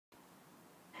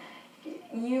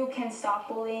you can stop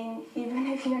bullying even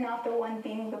if you're not the one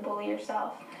being the bully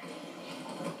yourself.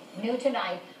 New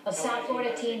tonight, a South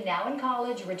Florida teen now in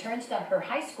college returns to her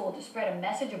high school to spread a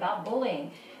message about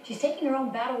bullying. She's taking her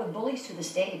own battle with bullies to the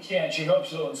stage. Yeah, and she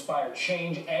hopes it'll inspire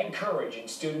change and courage in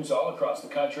students all across the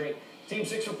country. Team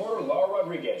 6 reporter Laura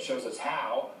Rodriguez shows us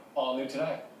how, all new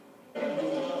tonight.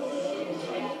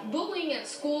 Bullying at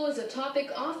school is a topic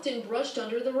often brushed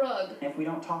under the rug. If we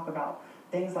don't talk about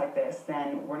things like this,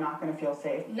 then we're not going to feel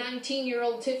safe.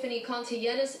 19-year-old Tiffany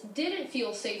Kontoyiannis didn't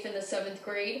feel safe in the 7th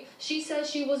grade. She says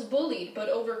she was bullied, but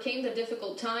overcame the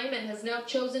difficult time and has now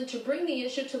chosen to bring the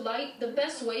issue to light the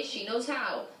best way she knows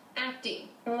how: acting.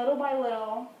 Little by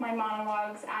little, my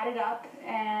monologues added up,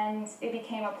 and it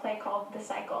became a play called The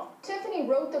Cycle. Tiffany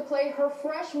wrote the play her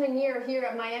freshman year here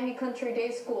at Miami Country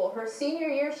Day School. Her senior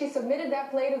year, she submitted that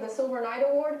play to the Silver Knight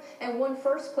Award and won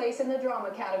first place in the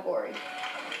drama category.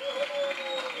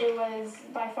 It was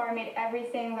by far made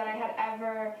everything that I had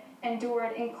ever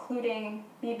endured, including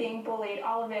me being bullied.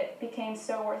 All of it became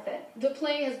so worth it. The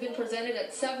play has been presented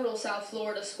at several South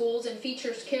Florida schools and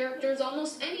features characters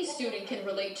almost any student can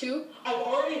relate to. I've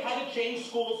already had to change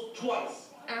schools twice.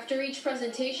 After each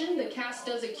presentation, the cast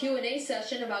does a Q&A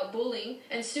session about bullying,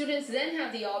 and students then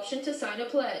have the option to sign a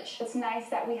pledge. It's nice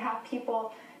that we have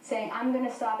people saying, I'm going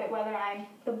to stop it, whether I'm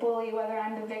the bully, whether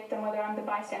I'm the victim, whether I'm the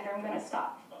bystander, I'm going to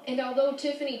stop. And although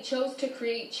Tiffany chose to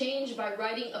create change by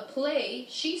writing a play,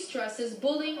 she stresses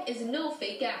bullying is no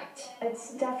fake act.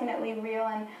 It's definitely real,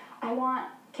 and I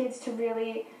want kids to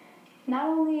really not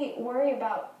only worry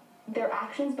about their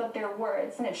actions, but their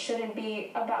words, and it shouldn't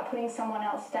be about putting someone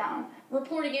else down.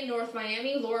 Reporting in North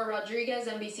Miami, Laura Rodriguez,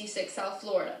 NBC6 South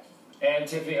Florida. And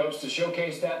Tiffany hopes to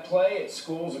showcase that play at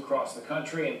schools across the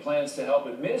country and plans to help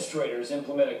administrators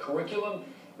implement a curriculum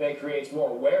that creates more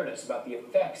awareness about the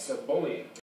effects of bullying.